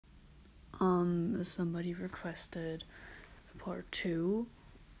Somebody requested a part 2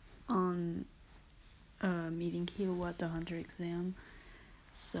 on meeting Killua at the Hunter exam.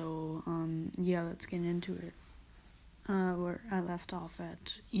 So, yeah, let's get into it. Where I left off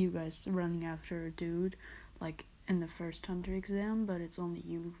at you guys running after a dude, like, in the first Hunter exam, but it's only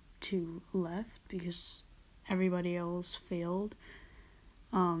you two left because everybody else failed.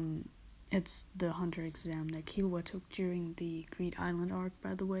 It's the Hunter exam that Killua took during the Greed Island arc,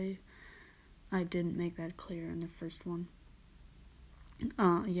 by the way. I didn't make that clear in the first one.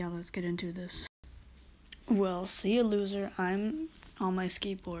 Yeah, let's get into this. Well, see ya, loser. I'm on my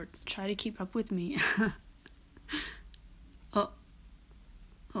skateboard. Try to keep up with me.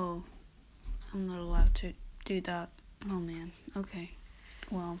 Oh, I'm not allowed to do that. Oh man, okay.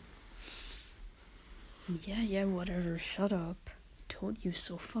 Well, yeah, whatever, shut up. Told you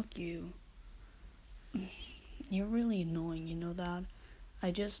so, fuck you. You're really annoying, you know that?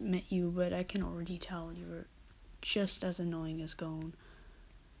 I just met you, but I can already tell you're just as annoying as Gon.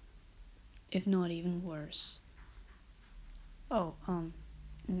 If not even worse. Oh,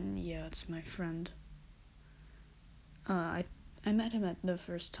 yeah, it's my friend. I met him at the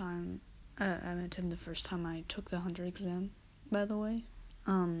first time. I met him the first time I took the Hunter exam, by the way.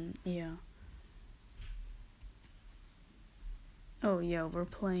 Yeah. Oh, yeah, we're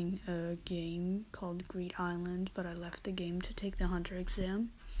playing a game called Greed Island, but I left the game to take the Hunter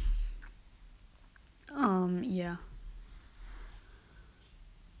exam. Yeah.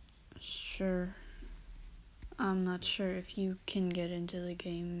 Sure. I'm not sure if you can get into the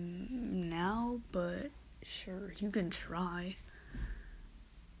game now, but sure, you can try.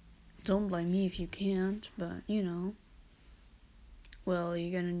 Don't blame me if you can't, but, you know. Well,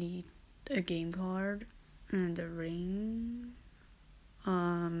 you're gonna need a game card and a ring.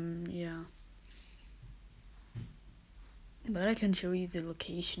 Yeah. But I can show you the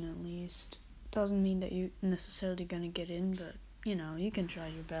location at least. Doesn't mean that you're necessarily gonna get in, but, you know, you can try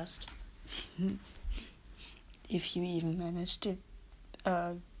your best. If you even manage to,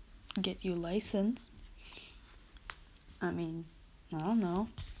 get your license. I mean, I don't know.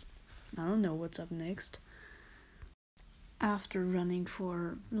 I don't know what's up next. After running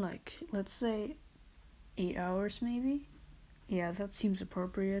for, like, let's say 8 hours maybe? Yeah, that seems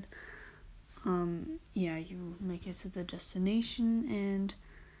appropriate. Yeah, you make it to the destination and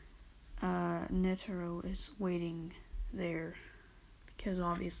Netero is waiting there because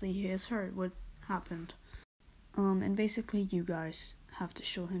obviously he has heard what happened. And basically you guys have to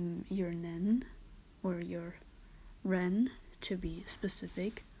show him your Nen or your Ren to be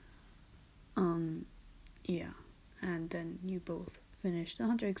specific. Yeah, and then you both finish the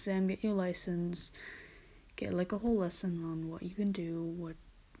Hunter exam, get your license, get like a whole lesson on what you can do, what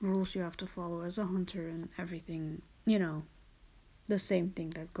rules you have to follow as a hunter and everything, you know, the same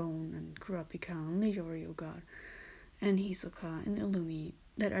thing that Gon and Kurapika and Leorio got, and Hisoka and Illumi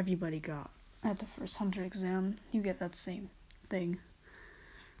that everybody got at the first Hunter exam. You get that same thing.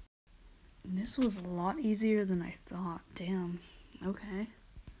 This was a lot easier than I thought. Damn. Okay.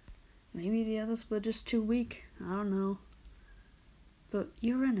 Maybe the others were just too weak. I don't know. But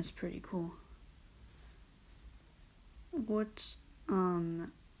Uren is pretty cool. What,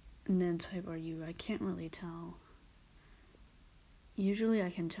 Nen type are you? I can't really tell. Usually I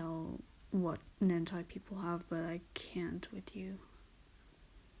can tell what Nen type people have, but I can't with you.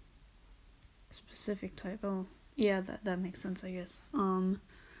 Specific type, oh, yeah, that makes sense, I guess.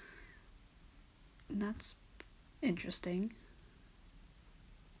 That's interesting.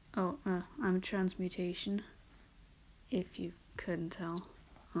 Oh, I'm transmutation, if you couldn't tell.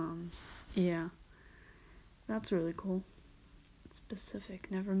 Yeah, that's really cool.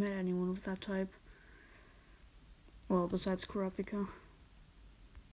 Specific, never met anyone with that type. Well, besides Kurapika.